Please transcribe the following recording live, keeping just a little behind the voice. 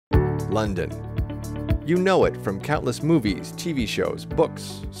London. You know it from countless movies, TV shows,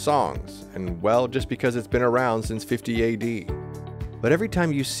 books, songs, and well, just because it's been around since 50 AD. But every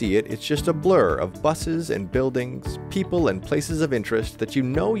time you see it, it's just a blur of buses and buildings, people and places of interest that you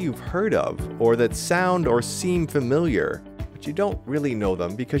know you've heard of, or that sound or seem familiar, but you don't really know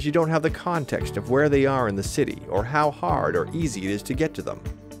them because you don't have the context of where they are in the city, or how hard or easy it is to get to them.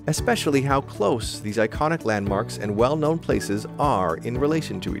 Especially how close these iconic landmarks and well-known places are in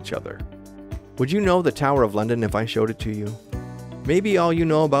relation to each other. Would you know the Tower of London if I showed it to you? Maybe all you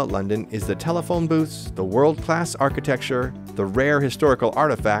know about London is the telephone booths, the world-class architecture, the rare historical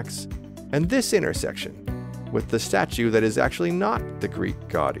artifacts, and this intersection, with the statue that is actually not the Greek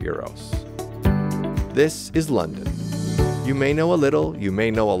god Eros. This is London. You may know a little, you may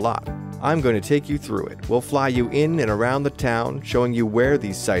know a lot. I'm going to take you through it. We'll fly you in and around the town, showing you where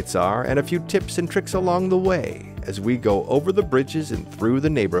these sites are, and a few tips and tricks along the way, as we go over the bridges and through the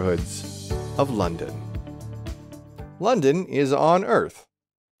neighborhoods of London. London is on Earth.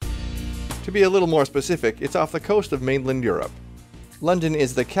 To be a little more specific, it's off the coast of mainland Europe. London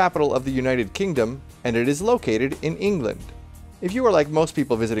is the capital of the United Kingdom, and it is located in England. If you are like most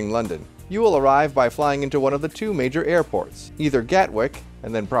people visiting London, you will arrive by flying into one of the two major airports, either Gatwick,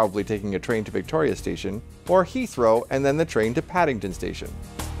 and then probably taking a train to Victoria Station, or Heathrow and then the train to Paddington Station.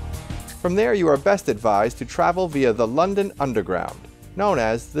 From there, you are best advised to travel via the London Underground, known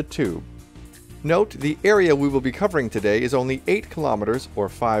as the Tube. Note, the area we will be covering today is only 8 kilometers or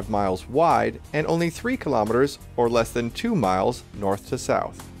 5 miles wide and only 3 kilometers or less than 2 miles north to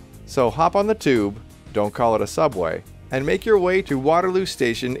south. So hop on the tube, don't call it a subway, and make your way to Waterloo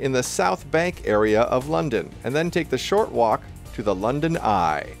Station in the South Bank area of London, and then take the short walk to the London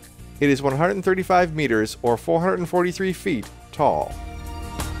Eye. It is 135 meters or 443 feet tall.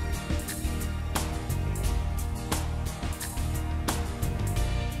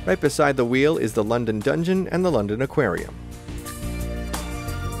 Right beside the wheel is the London Dungeon and the London Aquarium.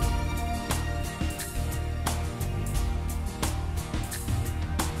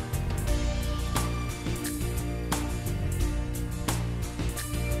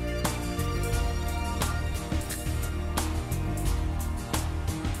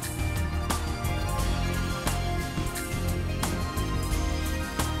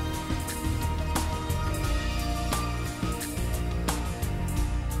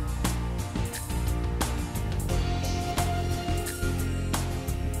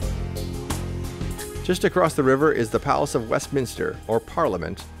 Just across the river is the Palace of Westminster, or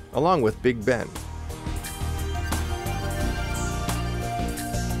Parliament, along with Big Ben.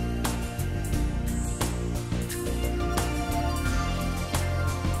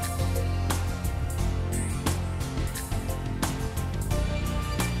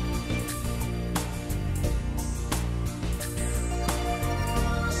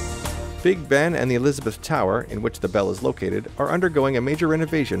 Big Ben and the Elizabeth Tower, in which the bell is located, are undergoing a major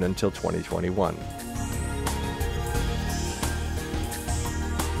renovation until 2021.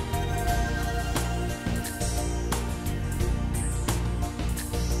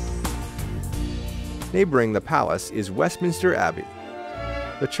 Neighboring the palace is Westminster Abbey,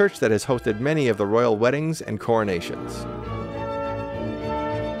 the church that has hosted many of the royal weddings and coronations.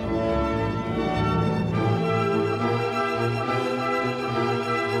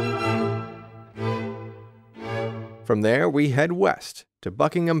 From there, we head west to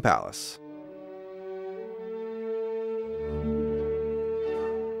Buckingham Palace.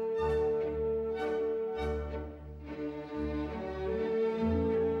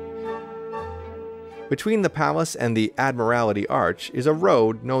 Between the palace and the Admiralty Arch is a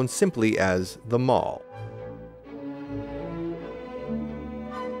road known simply as the Mall.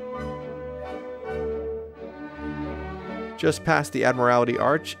 Just past the Admiralty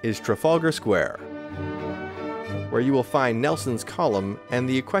Arch is Trafalgar Square, where you will find Nelson's Column and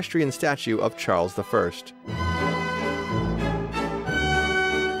the equestrian statue of Charles I.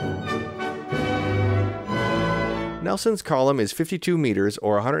 Nelson's Column is 52 meters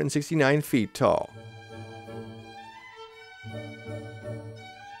or 169 feet tall.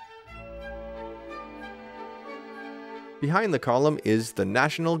 Behind the column is the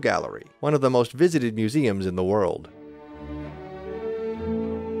National Gallery, one of the most visited museums in the world.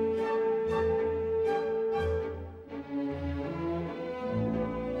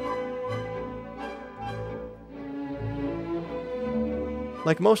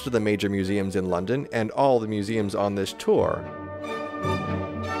 Like most of the major museums in London and all the museums on this tour,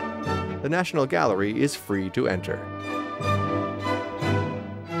 the National Gallery is free to enter.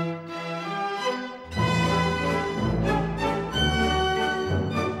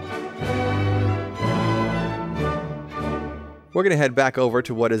 We're going to head back over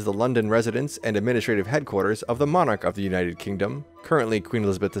to what is the London residence and administrative headquarters of the monarch of the United Kingdom, currently Queen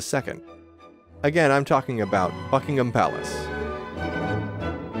Elizabeth II. Again, I'm talking about Buckingham Palace.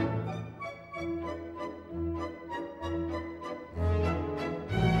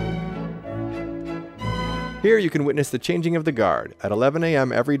 Here you can witness the changing of the guard at 11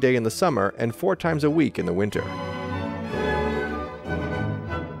 a.m. every day in the summer and 4 times a week in the winter.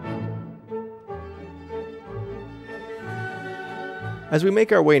 As we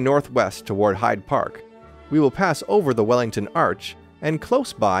make our way northwest toward Hyde Park, we will pass over the Wellington Arch and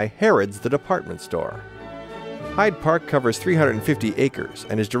close by Harrods the department store. Hyde Park covers 350 acres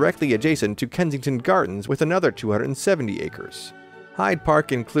and is directly adjacent to Kensington Gardens with another 270 acres. Hyde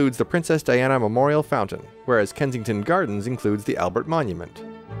Park includes the Princess Diana Memorial Fountain, whereas Kensington Gardens includes the Albert Monument.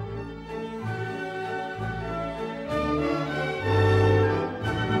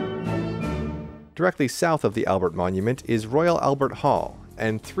 Directly south of the Albert Monument is Royal Albert Hall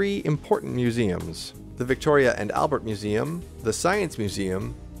and 3 important museums: the Victoria and Albert Museum, the Science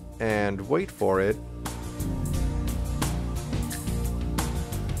Museum, and wait for it,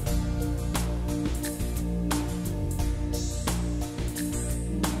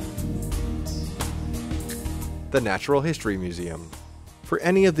 the Natural History Museum. For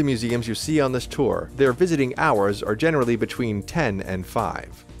any of the museums you see on this tour, their visiting hours are generally between 10 and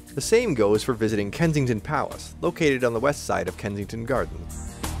 5. The same goes for visiting Kensington Palace, located on the west side of Kensington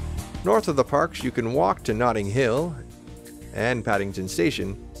Gardens. North of the parks, you can walk to Notting Hill and Paddington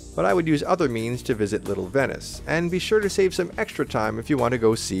Station, but I would use other means to visit Little Venice, and be sure to save some extra time if you want to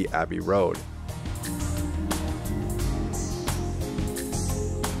go see Abbey Road.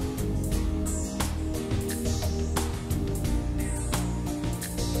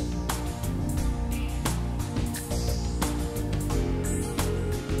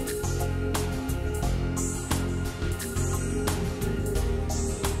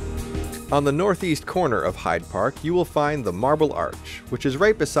 On the northeast corner of Hyde Park, you will find the Marble Arch, which is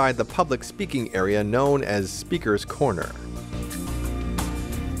right beside the public speaking area known as Speaker's Corner.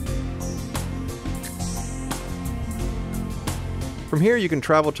 From here you can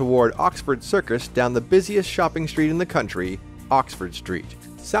travel toward Oxford Circus down the busiest shopping street in the country, Oxford Street,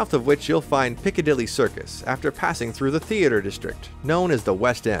 south of which you'll find Piccadilly Circus after passing through the theatre district, known as the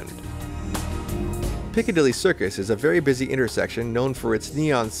West End. Piccadilly Circus is a very busy intersection known for its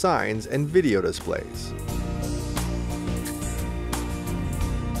neon signs and video displays.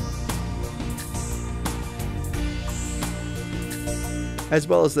 As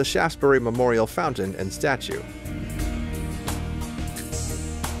well as the Shaftesbury Memorial Fountain and statue.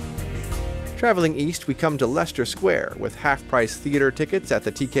 Traveling east, we come to Leicester Square with half-price theater tickets at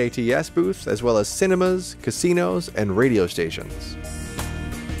the TKTS booth, as well as cinemas, casinos, and radio stations.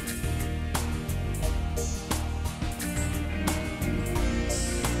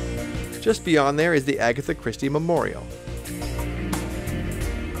 Just beyond there is the Agatha Christie Memorial.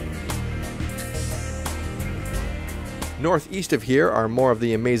 Northeast of here are more of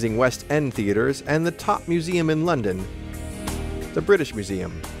the amazing West End theatres and the top museum in London, the British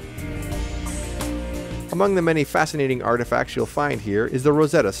Museum. Among the many fascinating artifacts you'll find here is the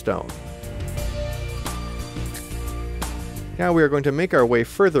Rosetta Stone. Now we are going to make our way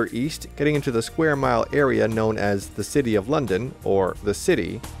further east, getting into the square mile area known as the City of London, or the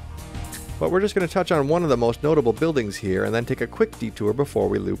City. But we're just going to touch on one of the most notable buildings here and then take a quick detour before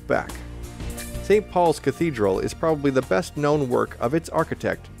we loop back. St. Paul's Cathedral is probably the best known work of its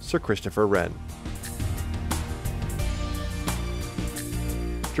architect, Sir Christopher Wren.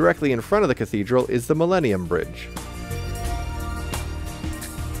 Directly in front of the cathedral is the Millennium Bridge.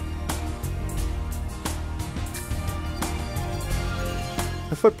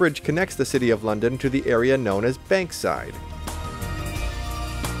 The footbridge connects the City of London to the area known as Bankside.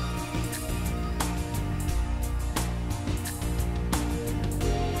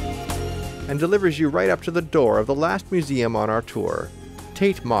 And delivers you right up to the door of the last museum on our tour,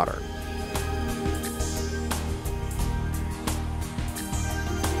 Tate Modern.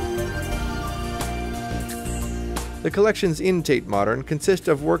 The collections in Tate Modern consist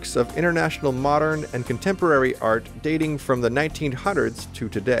of works of international modern and contemporary art dating from the 1900s to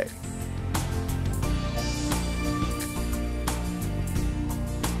today.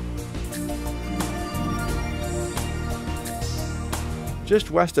 Just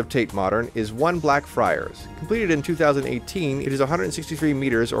west of Tate Modern is One Blackfriars. Completed in 2018, it is 163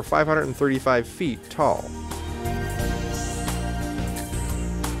 meters or 535 feet tall.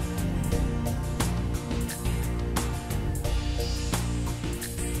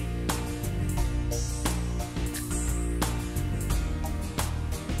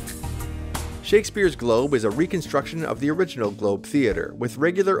 Shakespeare's Globe is a reconstruction of the original Globe Theatre, with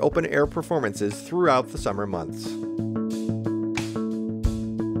regular open-air performances throughout the summer months.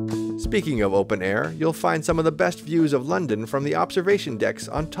 Speaking of open air, you'll find some of the best views of London from the observation decks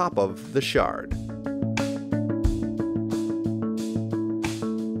on top of the Shard.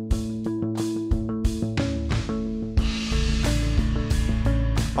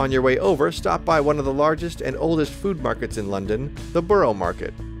 On your way over, stop by one of the largest and oldest food markets in London, the Borough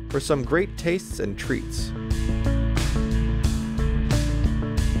Market, for some great tastes and treats.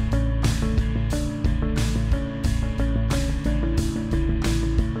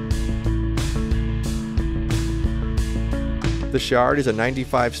 The Shard is a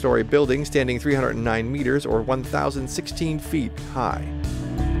 95-story building standing 309 meters or 1,016 feet high.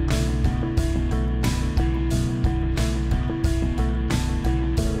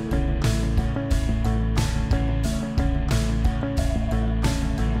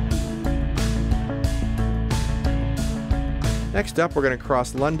 Next up, we're going to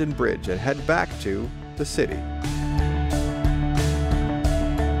cross London Bridge and head back to the city.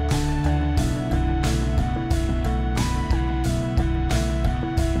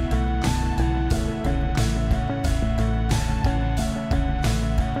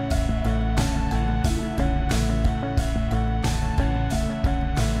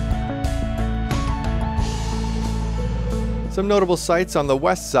 Some notable sights on the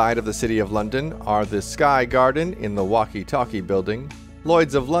west side of the City of London are the Sky Garden in the Walkie Talkie Building,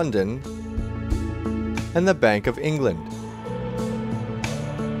 Lloyd's of London, and the Bank of England.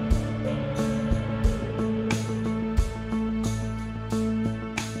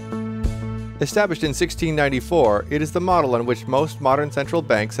 Established in 1694, it is the model on which most modern central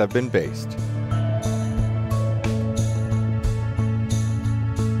banks have been based.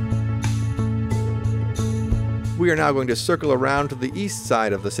 We are now going to circle around to the east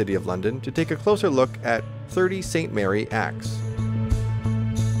side of the City of London to take a closer look at 30 St. Mary Axe.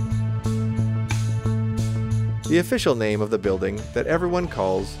 The official name of the building that everyone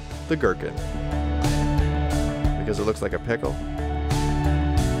calls the Gherkin, because it looks like a pickle.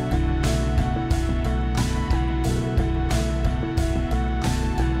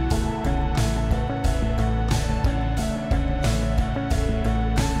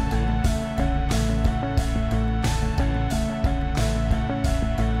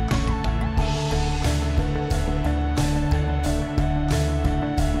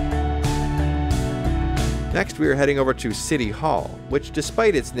 Next, we are heading over to City Hall, which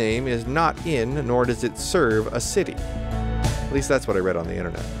despite its name is not in, nor does it serve a city. At least that's what I read on the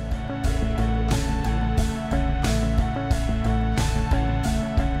internet.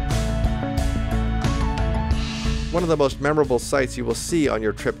 One of the most memorable sights you will see on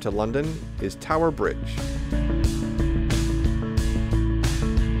your trip to London is Tower Bridge.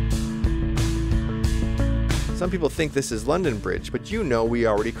 Some people think this is London Bridge, but you know we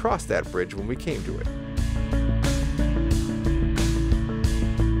already crossed that bridge when we came to it.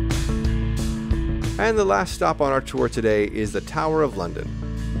 And the last stop on our tour today is the Tower of London.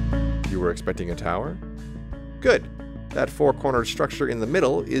 You were expecting a tower? Good. That four-cornered structure in the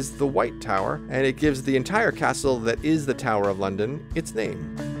middle is the White Tower, and it gives the entire castle that is the Tower of London its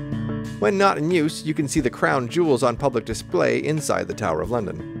name. When not in use, you can see the crown jewels on public display inside the Tower of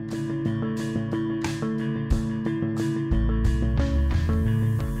London.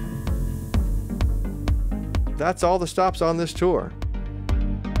 That's all the stops on this tour.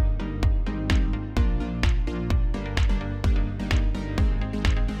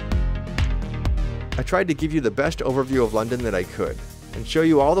 I tried to give you the best overview of London that I could, and show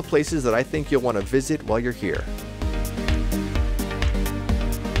you all the places that I think you'll want to visit while you're here.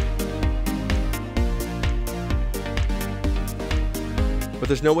 But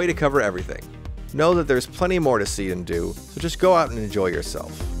there's no way to cover everything. Know that there's plenty more to see and do, so just go out and enjoy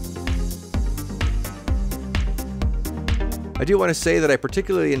yourself. I do want to say that I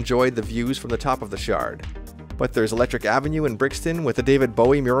particularly enjoyed the views from the top of the Shard. But there's Electric Avenue in Brixton with the David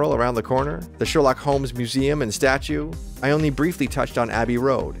Bowie mural around the corner, the Sherlock Holmes Museum and statue. I only briefly touched on Abbey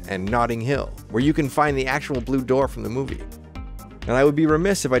Road and Notting Hill, where you can find the actual blue door from the movie. And I would be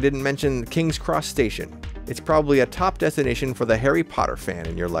remiss if I didn't mention King's Cross Station. It's probably a top destination for the Harry Potter fan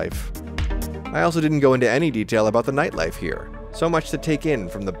in your life. I also didn't go into any detail about the nightlife here. So much to take in,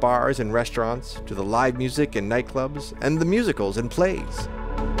 from the bars and restaurants, to the live music and nightclubs, and the musicals and plays.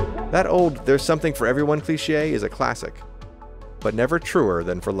 That old "there's something for everyone" cliché is a classic, but never truer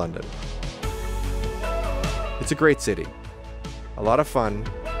than for London. It's a great city, a lot of fun,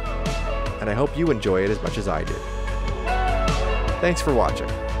 and I hope you enjoy it as much as I did. Thanks for watching.